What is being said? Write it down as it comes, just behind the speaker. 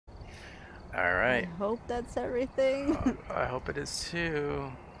All I right. hope that's everything. I hope it is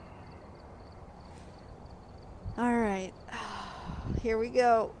too. Alright. Here we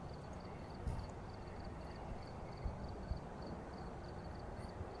go.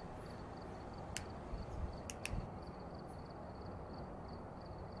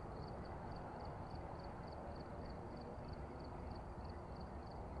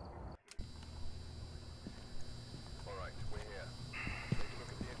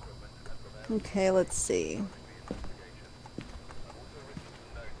 Okay, let's see.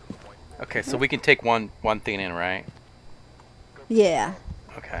 Okay, so we can take one thing in, right? Yeah.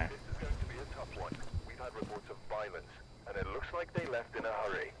 Okay. This is going to be a tough one. We've had reports of violence, and it looks like they left in a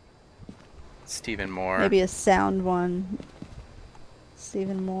hurry. Stephen Moore. Maybe a sound one.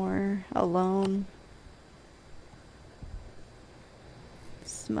 Stephen Moore. Alone.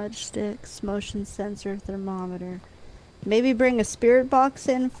 Smudge sticks. Motion sensor. Thermometer. Maybe bring a spirit box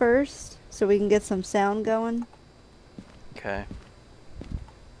in first so we can get some sound going. Okay.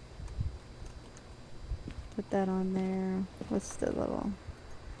 Put that on there. What's the little...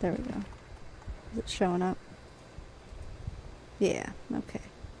 There we go. Is it showing up? Yeah, okay.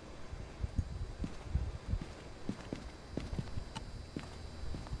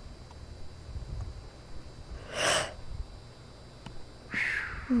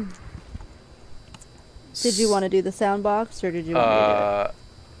 Did you want to do the sound box or did you want me to do it?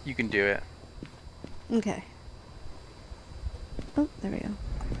 You can do it. Okay. Oh, there we go.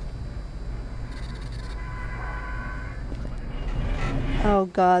 Oh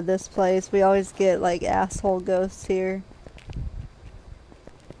god, this place. We always get like asshole ghosts here.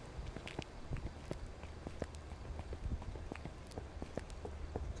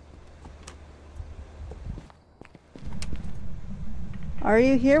 Are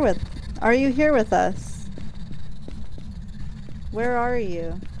you here with us? Where are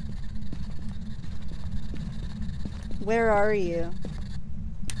you? Where are you?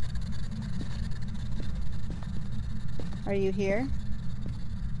 Are you here?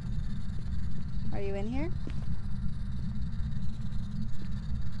 Are you in here?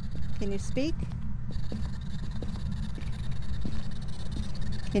 Can you speak?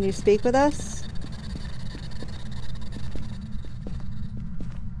 Can you speak with us?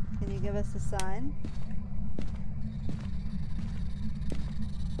 Can you give us a sign?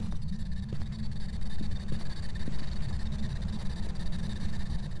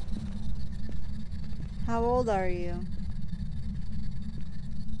 How old are you?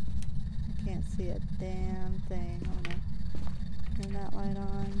 I can't see a damn thing. I'm gonna turn that light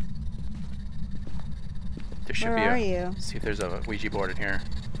on. There should Where be are a. you? See if there's a Ouija board in here.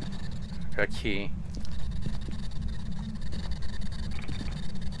 Got a key.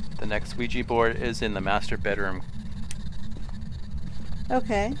 The next Ouija board is in the master bedroom.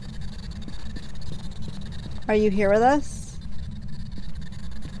 Okay. Are you here with us?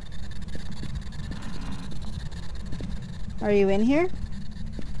 Are you in here?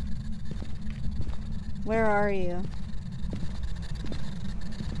 Where are you?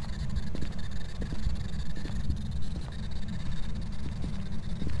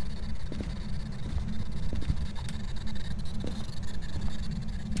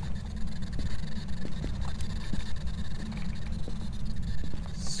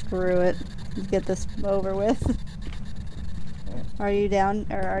 Screw it. Let's get this over with. Are you down,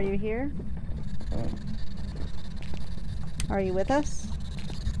 or are you here? Are you with us?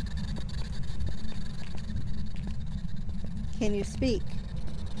 Can you speak?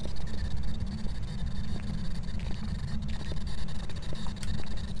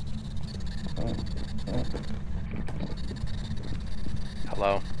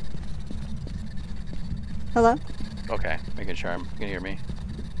 Hello? Hello? Okay, making sure you can hear me.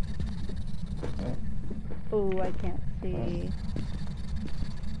 Oh, I can't see.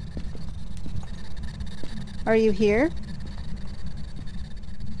 Are you here?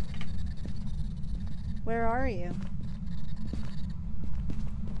 Where are you?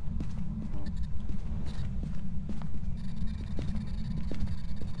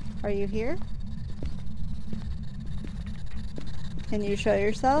 Are you here? Can you show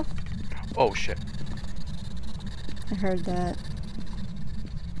yourself? Oh shit. I heard that.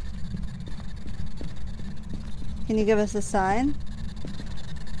 Can you give us a sign?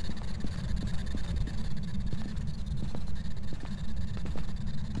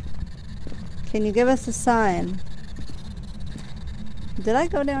 Can you give us a sign? Did I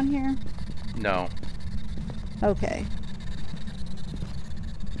go down here? No. Okay.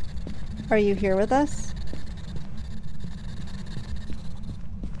 Are you here with us?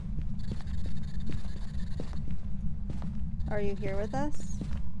 Are you here with us?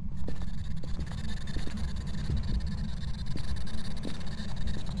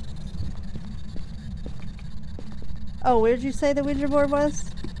 Oh, where'd you say the Ouija board was?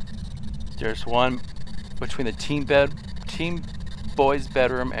 There's one between the teen boys'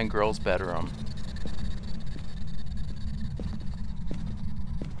 bedroom and girls' bedroom.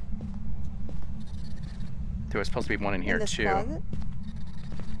 There was supposed to be one in here In this too. closet?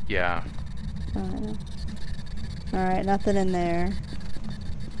 Yeah. Alright, nothing in there.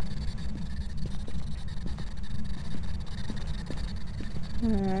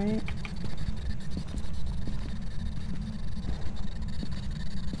 Alright.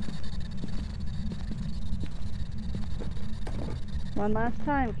 One last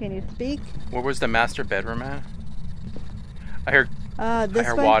time, can you speak? Where was the master bedroom at? I hear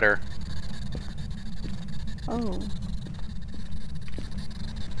This way? water. Oh.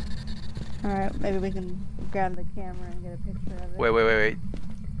 Alright, maybe we can grab the camera and get a picture of it. Wait.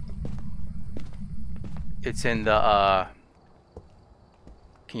 It's in the,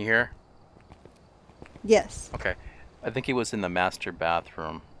 can you hear? Yes. Okay. I think he was in the master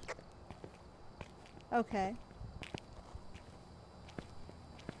bathroom. Okay.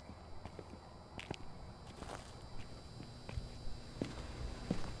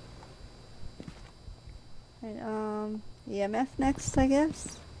 Right, EMF next, I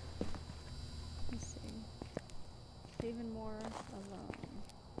guess. Let's see. Even more alone.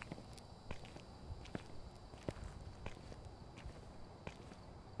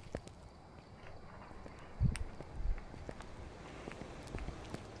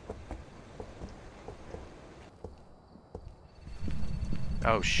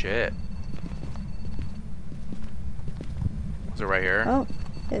 Oh shit. Was it right here? Oh,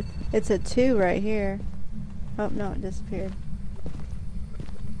 it's a 2 right here. Oh, no, it disappeared.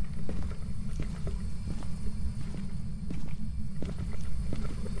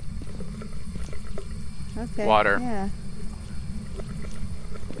 Okay. Water. Yeah.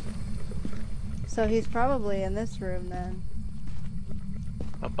 So he's probably in this room then.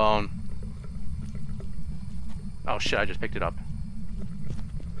 A bone. Oh shit, I just picked it up.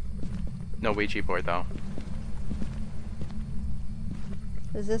 No Ouija board though.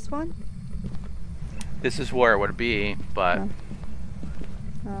 Is this one? This is where it would be, but... Oh.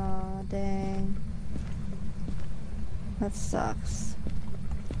 Aw, dang. That sucks.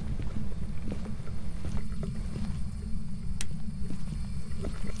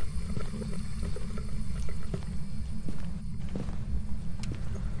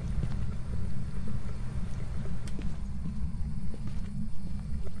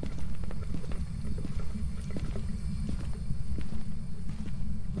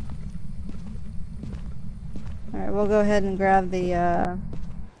 Alright, we'll go ahead and grab the,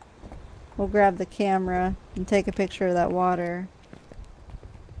 we'll grab the camera and take a picture of that water.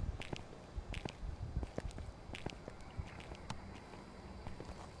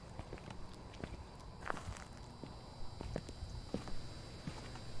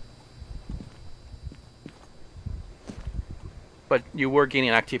 But you were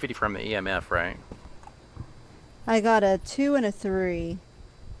gaining activity from the EMF, right? I got a 2 and a 3.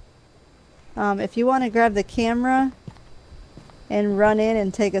 If you want to grab the camera and run in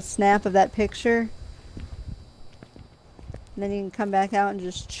and take a snap of that picture, and then you can come back out and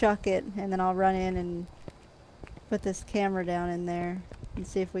just chuck it, and then I'll run in and put this camera down in there and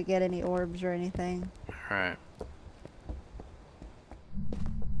see if we get any orbs or anything. Alright.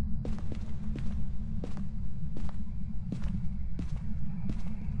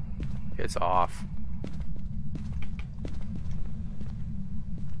 It's off.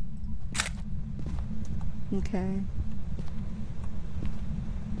 Okay.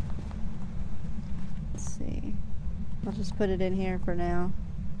 Let's see. I'll just put it in here for now.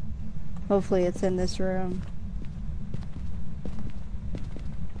 Hopefully it's in this room.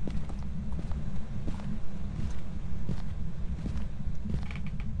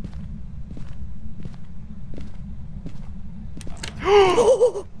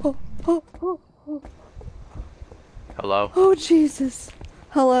 Hello? Oh, Jesus.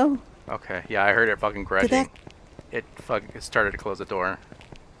 Hello? Okay, yeah, I heard it fucking grudging. It started to close the door.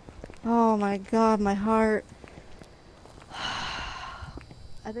 Oh my god, my heart.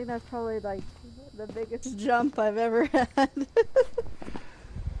 I think that's probably like the biggest jump I've ever had.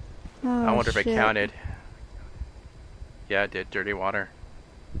 Oh, I wonder if it shit. counted. Yeah, it did. Dirty water.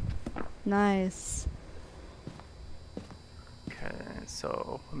 Nice. Okay,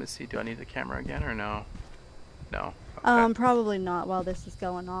 so let me see. Do I need the camera again or no? No. Okay. Probably not while this is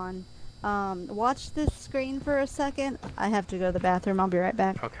going on. Watch this screen for a second. I have to go to the bathroom. I'll be right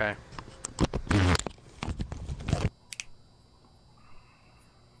back. Okay.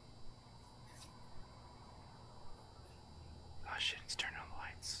 Oh shit, it's turning on the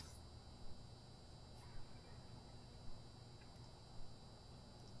lights.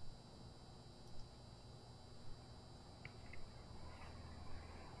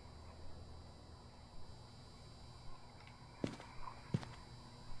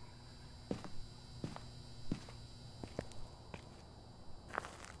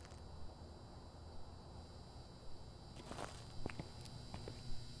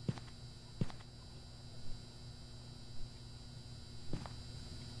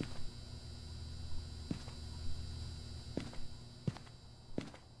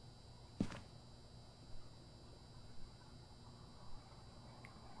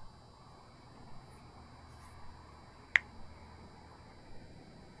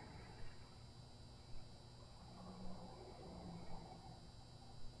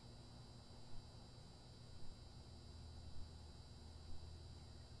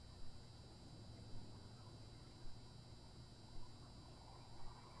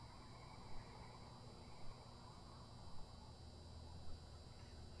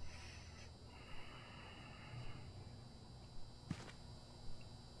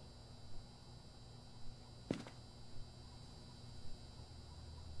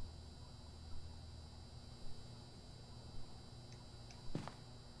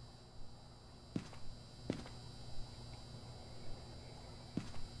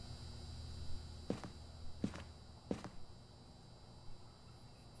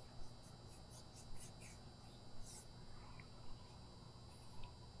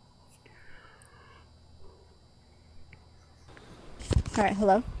 Alright,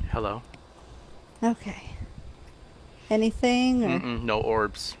 hello? Hello. Okay. Anything? Or... No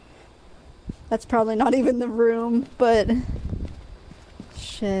orbs. That's probably not even the room, but...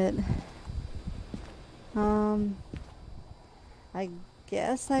 Shit. I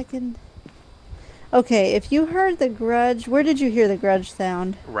guess I can... Okay, if you heard the grudge... Where did you hear the grudge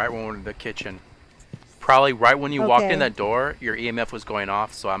sound? Right when we were in the kitchen. Probably right when you walked in Okay. that door, your EMF was going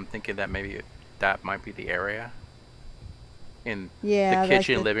off, so I'm thinking that maybe that might be the area. In Yeah, the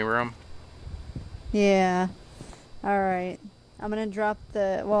kitchen, living room. Yeah. Alright. I'm gonna drop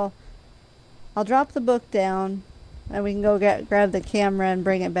the... Well, I'll drop the book down, and we can go grab the camera and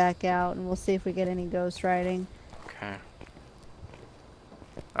bring it back out, and we'll see if we get any ghost writing. Okay.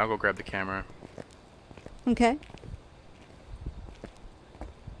 I'll go grab the camera. Okay.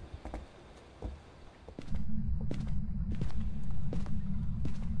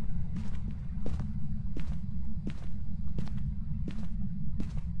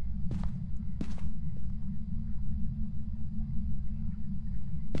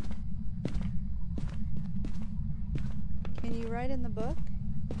 Can you write in the book?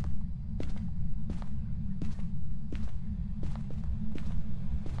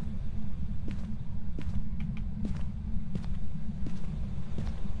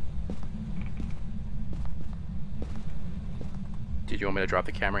 Did you want me to drop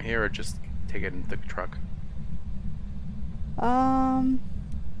the camera here or just take it in the truck? I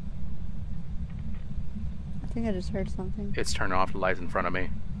think I just heard something. It's turned off. The light's in front of me.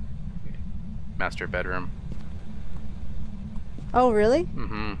 Master bedroom. Oh, really?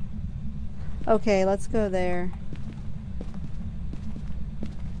 Mm-hmm. Okay, let's go there.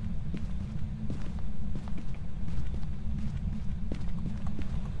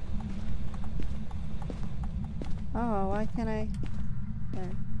 Oh, why can't I... There.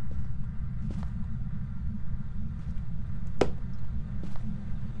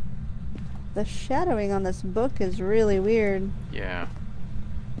 The shadowing on this book is really weird. Yeah.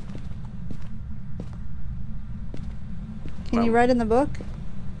 Can you write in the book?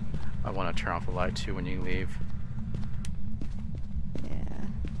 I want to turn off the light too when you leave. Yeah.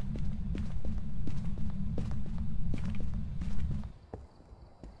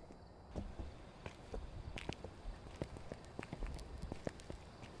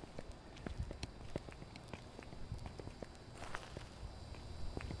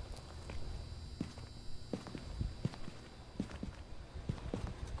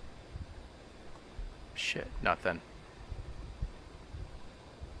 Shit, nothing.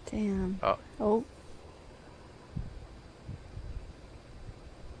 Damn. Oh. Oh.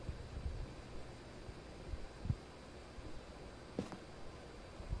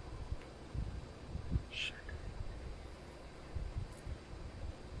 Shit.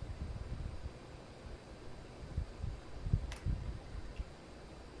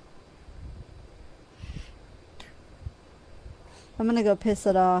 I'm gonna go piss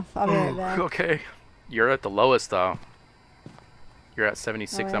it off. I'll be right back. Okay. You're at the lowest though. You're at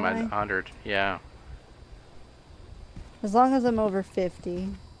 76, Oh, I'm at really? 100. Yeah. As long as I'm over 50.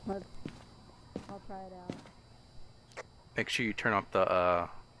 I'll try it out. Make sure you turn off the,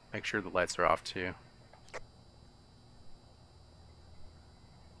 make sure the lights are off too.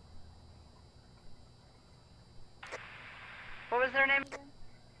 What was their name again?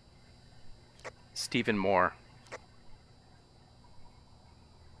 Stephen Moore.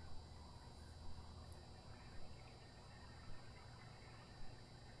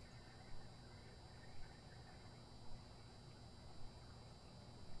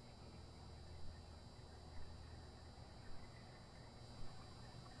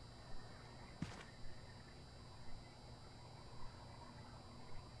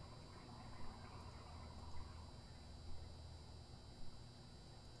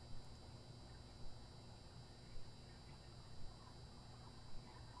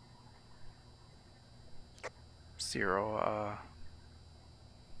 Zero,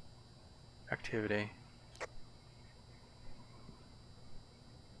 activity.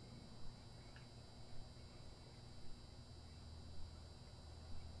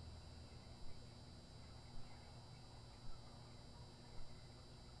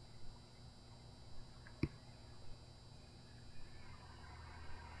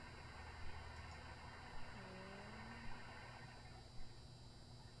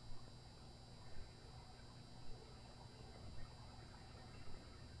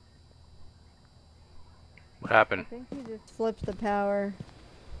 What happened? I think he just flipped the power.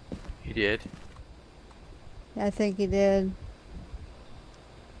 He did? I think he did.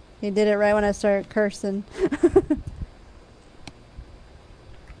 He did it right when I started cursing.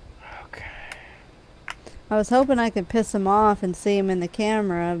 Okay. I was hoping I could piss him off and see him in the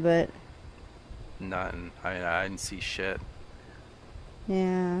camera, but Nothing. I didn't see shit.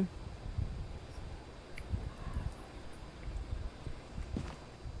 yeah.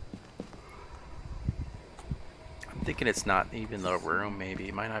 I'm thinking it's not even the room, maybe.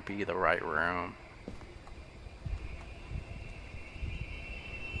 It might not be the right room.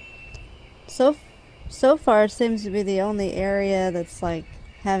 So far, it seems to be the only area that's like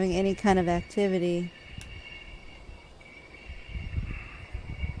having any kind of activity.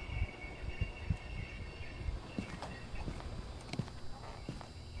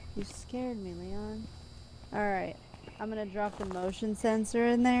 You scared me, Leon. Alright, I'm gonna drop the motion sensor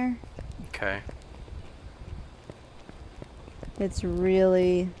in there. Okay. It's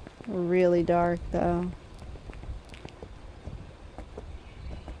really, really dark though.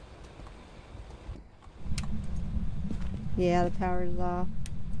 Yeah, the power's off.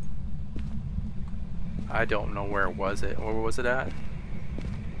 I don't know where was it. Where was it at?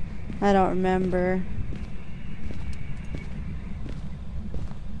 I don't remember.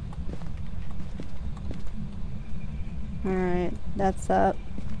 Alright, that's up.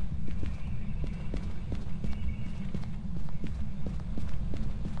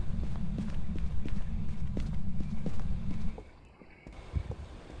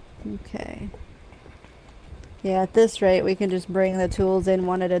 Okay. Yeah, at this rate, we can just bring the tools in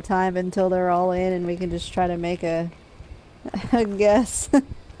one at a time until they're all in, and we can just try to make a guess.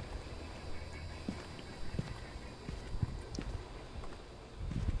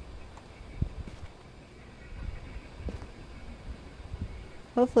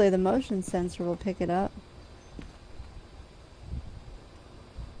 Hopefully the motion sensor will pick it up.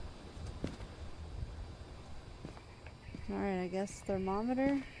 Alright, I guess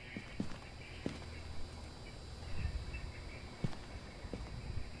thermometer.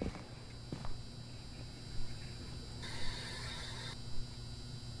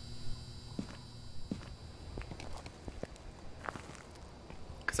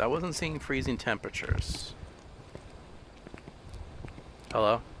 Because I wasn't seeing freezing temperatures.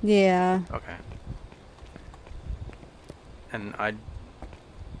 Hello? Yeah. Okay. And I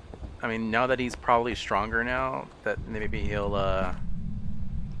mean, now that he's probably stronger now, that maybe he'll,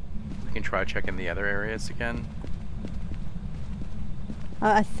 we can try checking the other areas again.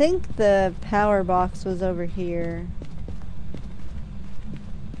 I think the power box was over here.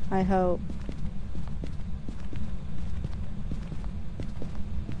 I hope.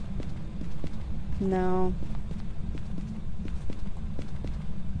 No.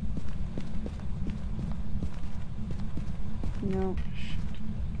 No.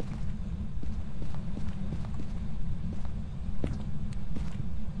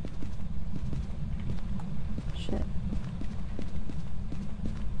 Shit.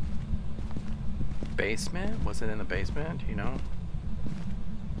 Basement? Was it in the basement? You know?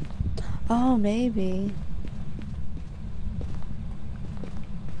 Oh, maybe.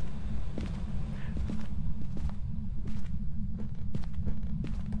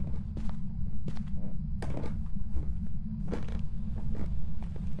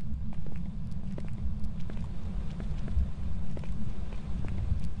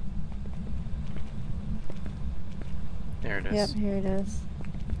 There it is. Yep, here it is.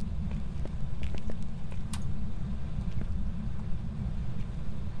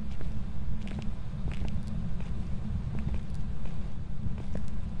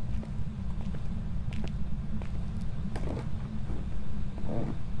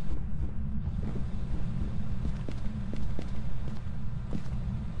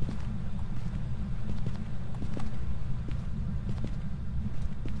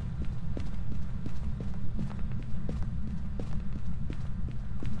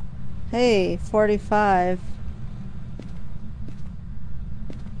 Hey, 45.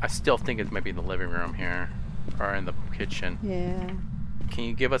 I still think it might be in the living room here. Or in the kitchen. Yeah. Can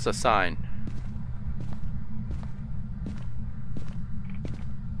you give us a sign?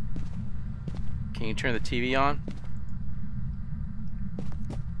 Can you turn the TV on?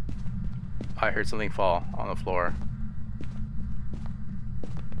 I heard something fall on the floor.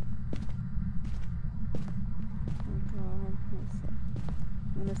 Oh god.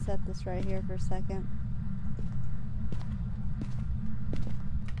 I'm gonna set this right here for a second.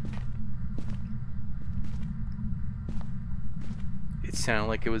 It sounded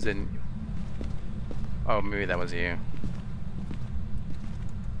like it was in... Oh, maybe that was you.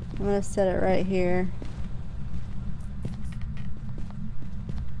 I'm gonna set it right here.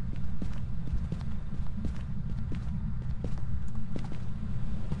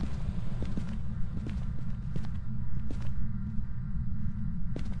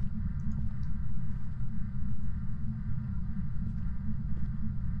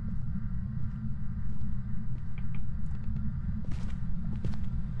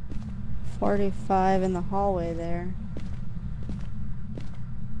 45 in the hallway there.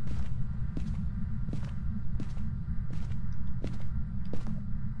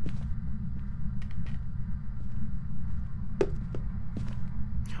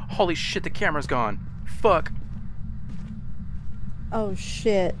 Holy shit, the camera's gone. Fuck. Oh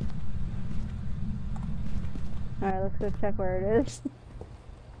shit. Alright, let's go check where it is.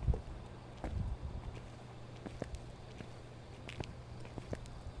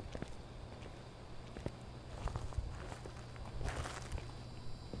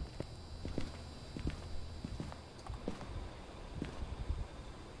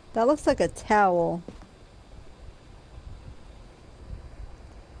 That looks like a towel.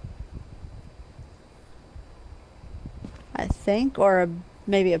 I think, or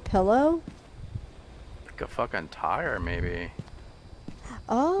maybe a pillow? Like a fucking tire, maybe.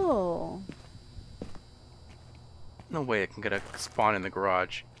 Oh. No way it can get a spawn in the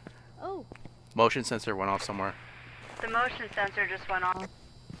garage. Oh. Motion sensor went off somewhere. The motion sensor just went off.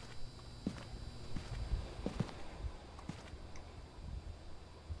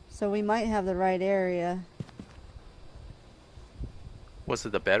 So we might have the right area. Was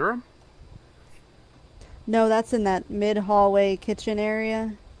it the bedroom? No, that's in that mid-hallway kitchen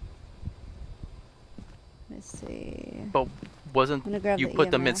area. Let's see. But wasn't I'm gonna grab you the put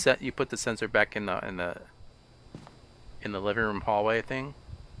the EMF. you put the sensor back in the living room hallway thing?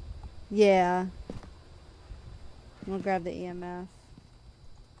 Yeah. I'm gonna grab the EMF.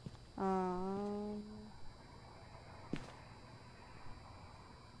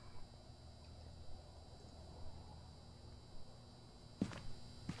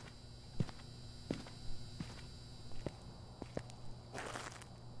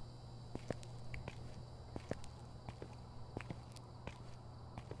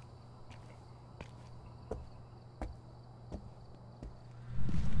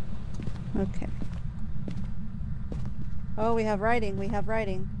 Okay. Oh, we have writing. We have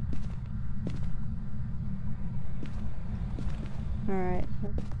writing. Alright.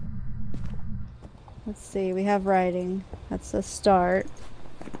 Let's see. We have writing. That's a start.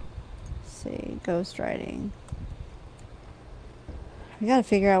 Let's see. Ghost writing. We gotta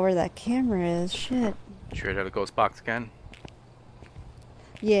figure out where that camera is. Shit. Sure, to the ghost box again.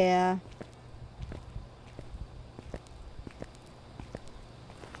 Yeah.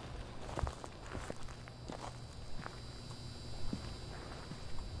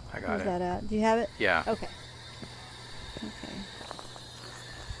 I got Where's it. that at? Do you have it? Yeah. Okay. Okay.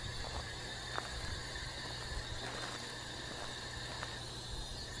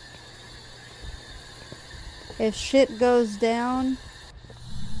 If shit goes down,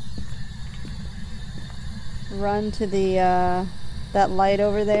 run to the that light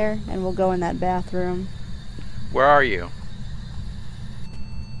over there and we'll go in that bathroom. Where are you?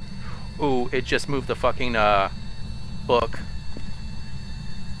 Ooh, it just moved the fucking book.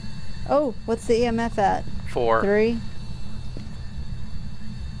 Oh, what's the EMF at? 4. 3?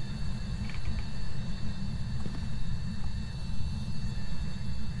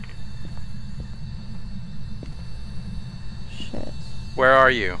 Shit. Where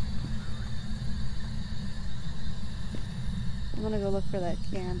are you? I'm gonna go look for that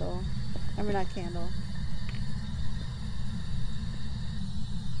candle. I mean, not candle.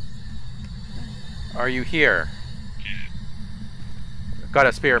 Are you here? Got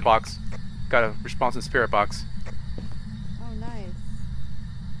a spirit box. Got a responsive spirit box. Oh, nice.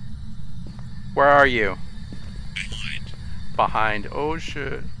 Where are you? Behind. Oh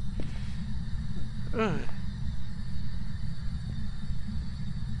shit. Ugh.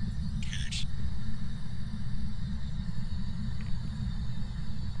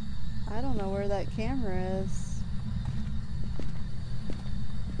 I don't know where that camera is.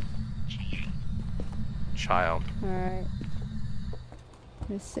 Child. Alright.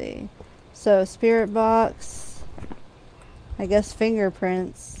 Let's see. So, spirit box. I guess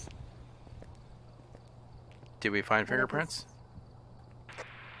fingerprints. Did we find fingerprints?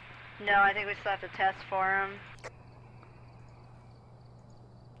 No, I think we still have to test for them.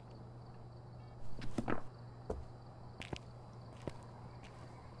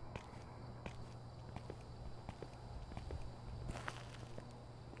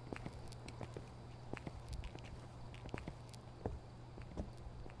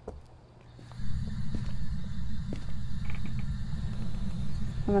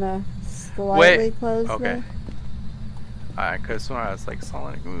 I'm gonna slightly close Okay. I could have sworn I was like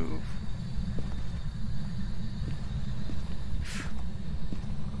Sonic move.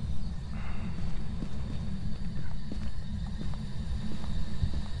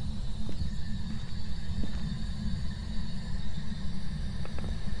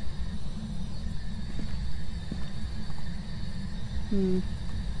 Hmm.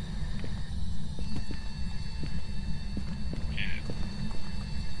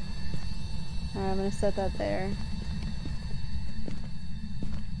 Alright, I'm gonna set that there.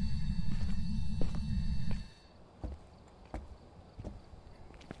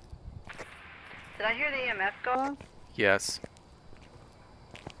 Did I hear the EMF go off? Yes.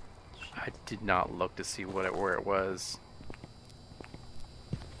 I did not look to see where it was.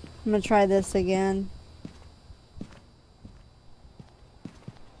 I'm gonna try this again.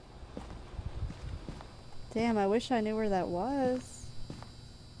 Damn, I wish I knew where that was.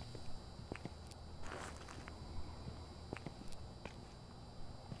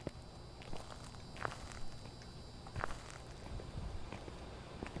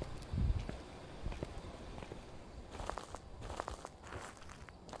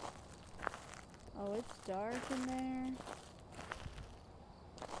 Oh, it's dark in there.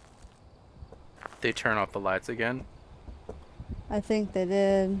 They turn off the lights again. I think they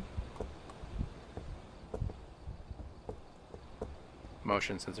did.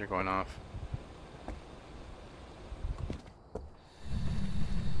 Motion sensor going off.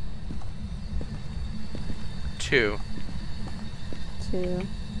 Two.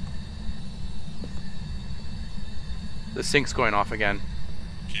 The sink's going off again.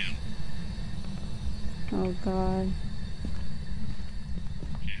 Oh god.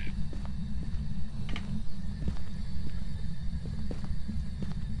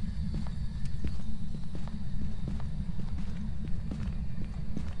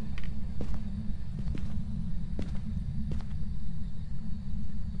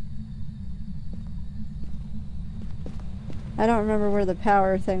 I don't remember where the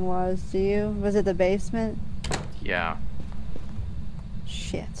power thing was, do you? Was it the basement? Yeah.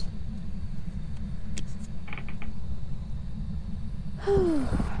 Shit.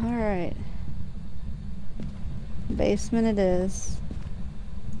 Alright. Basement it is.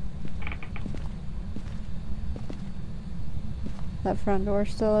 That front door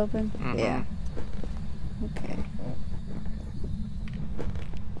still open? Mm-hmm. Yeah. Okay.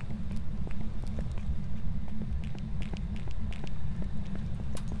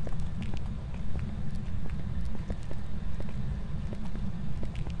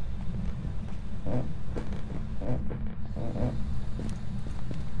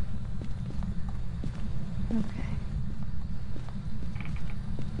 Okay.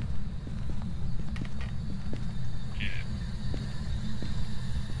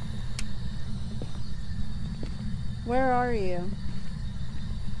 Where are you?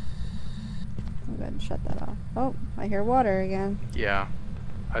 I'll go ahead and shut that off. Oh, I hear water again. Yeah.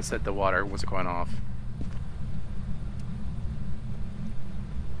 I said the water was going off.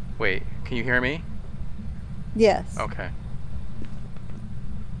 Wait, can you hear me? Yes. Okay.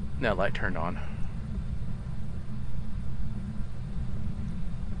 That light turned on.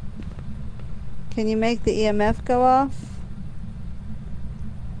 Can you make the EMF go off?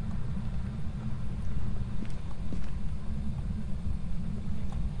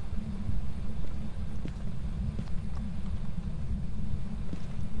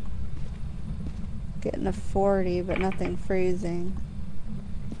 Getting a 40, but nothing freezing.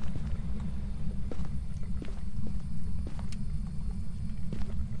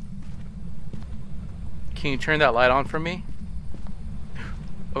 Can you turn that light on for me?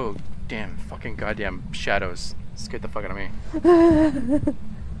 Oh, damn. Fucking goddamn shadows. Scared the fuck out of me.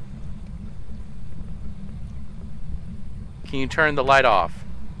 Can you turn the light off?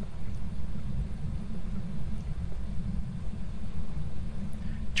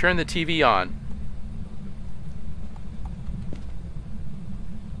 Turn the TV on.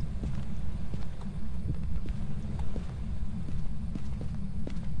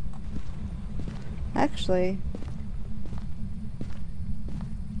 Actually,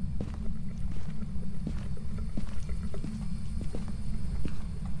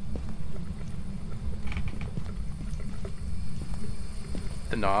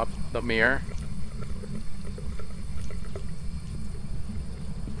 The knob, the mirror.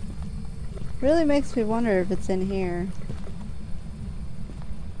 really makes me wonder if it's in here.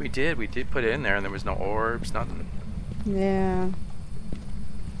 We did put it in there and there was no orbs, nothing. Yeah.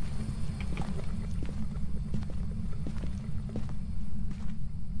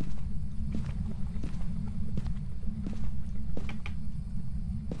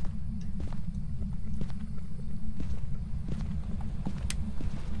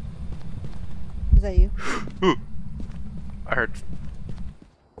 Is that you?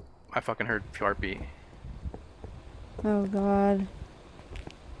 I fucking heard heartbeat. Oh god.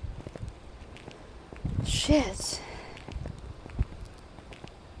 Shit.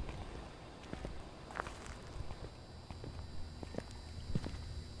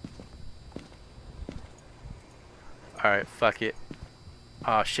 Alright, fuck it.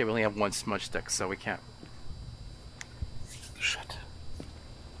 Oh shit, we only have one smudge stick, so we can't. Shit.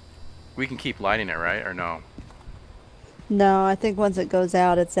 We can keep lighting it, right? Or no? No, I think once it goes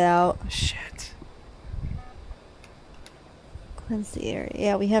out, it's out. Shit. Cleanse the area.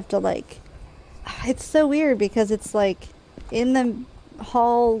 Yeah, we have to like... It's so weird because it's like in the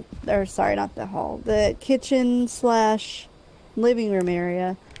hall, or sorry, not the hall, the kitchen slash living room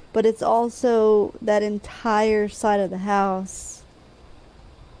area, but it's also that entire side of the house.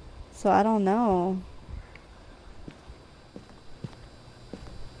 So I don't know.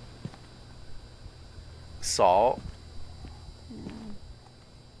 Salt.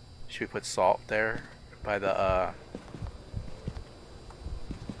 Should we put salt there by the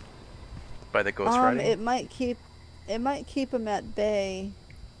ghost writing? It might keep them at bay.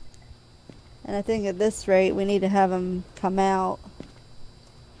 And I think at this rate we need to have him come out.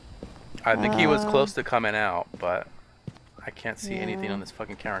 I think he was close to coming out, but I can't see anything on this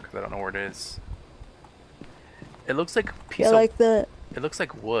fucking camera because I don't know where it is. It looks like a piece of... like the... It looks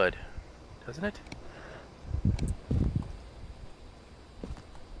like wood, doesn't it?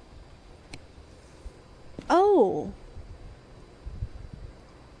 Oh!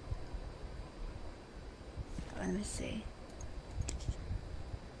 Let me see.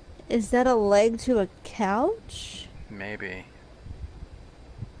 Is that a leg to a couch? Maybe.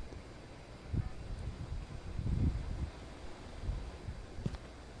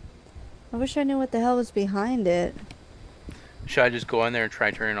 I wish I knew what the hell was behind it. Should I just go in there and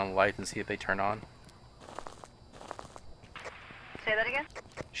try turning on the lights and see if they turn on? Say that again?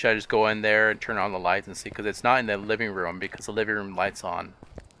 Should I just go in there and turn on the lights and see? Because it's not in the living room because the living room light's on.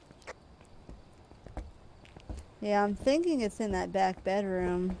 Yeah, I'm thinking it's in that back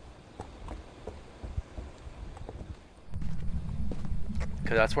bedroom.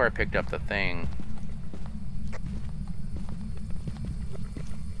 Because that's where I picked up the thing.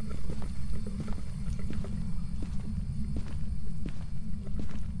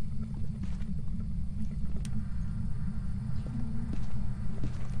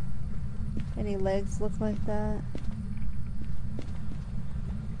 Any legs look like that?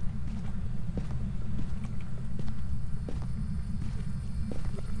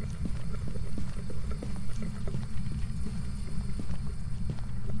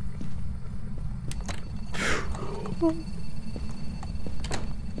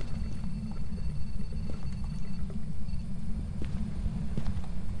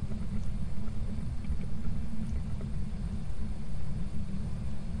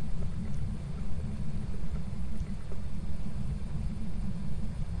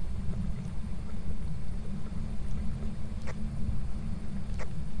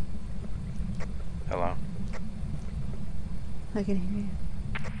 Hello. I can hear you.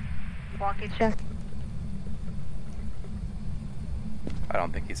 Walkie Check. I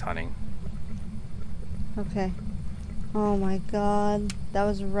don't think he's hunting. Okay. Oh my god. That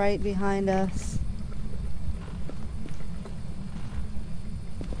was right behind us.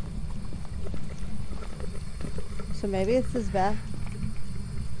 So maybe it's this bath.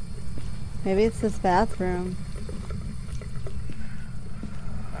 Maybe it's this bathroom.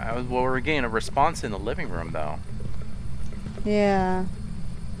 Well, we're getting a response in the living room, though. Yeah.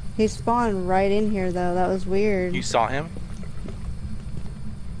 He spawned right in here, though. That was weird. You saw him?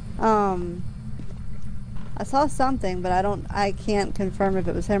 I saw something, but I can't confirm if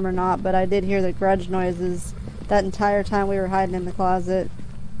it was him or not, but I did hear the grudge noises that entire time we were hiding in the closet.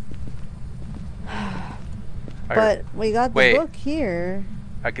 But we got the book here.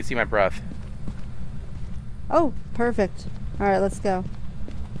 I can see my breath. Oh, perfect. Alright, let's go.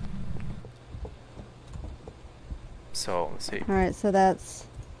 So, let's see. Alright, so that's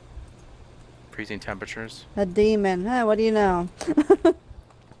Freezing temperatures. a demon. Hey, what do you know?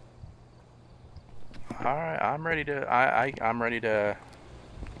 Alright, I'm ready to... I'm ready to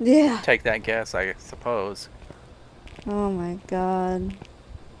Yeah. take that guess, I suppose. Oh my god.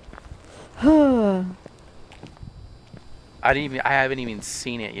 I haven't even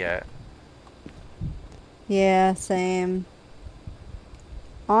seen it yet. Yeah, same.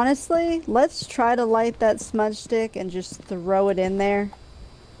 Honestly, let's try to light that smudge stick and just throw it in there.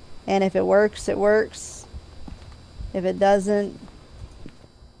 And if it works, it works. If it doesn't,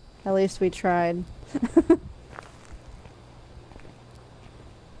 at least we tried.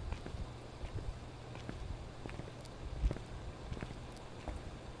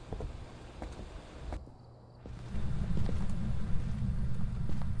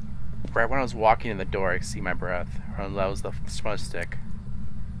 Right when I was walking in the door, I could see my breath. Or that was the smudge stick.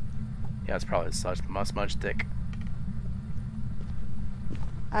 Yeah, it's probably the smudge stick.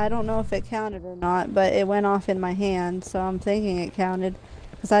 I don't know if it counted or not, but it went off in my hand, so I'm thinking it counted.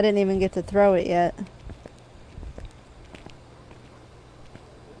 Because I didn't even get to throw it yet.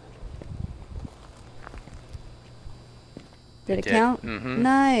 Did it count? Mm-hmm.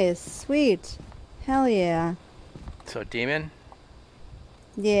 Nice. Sweet. Hell yeah. So, demon?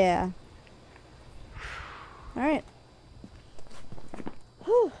 Yeah. Alright.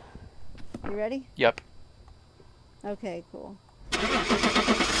 Whew. You ready? Yep. Okay, cool.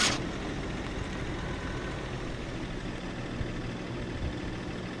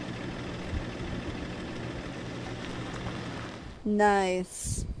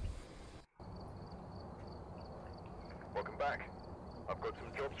 Nice. Welcome back. I've got some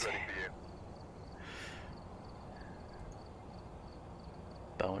jobs ready for you.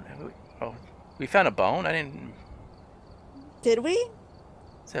 Bone. Oh, we found a bone? I didn't... Did we?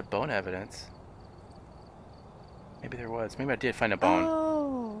 Is that bone evidence? Maybe there was. Maybe I did find a bone.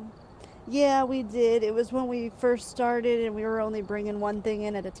 Oh. Yeah, we did. It was when we first started and we were only bringing one thing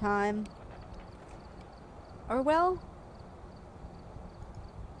in at a time. Or, well,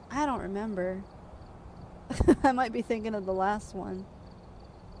 I don't remember. I might be thinking of the last one.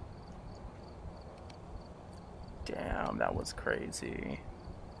 Damn, that was crazy.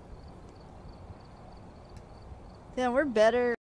 Yeah, we're better.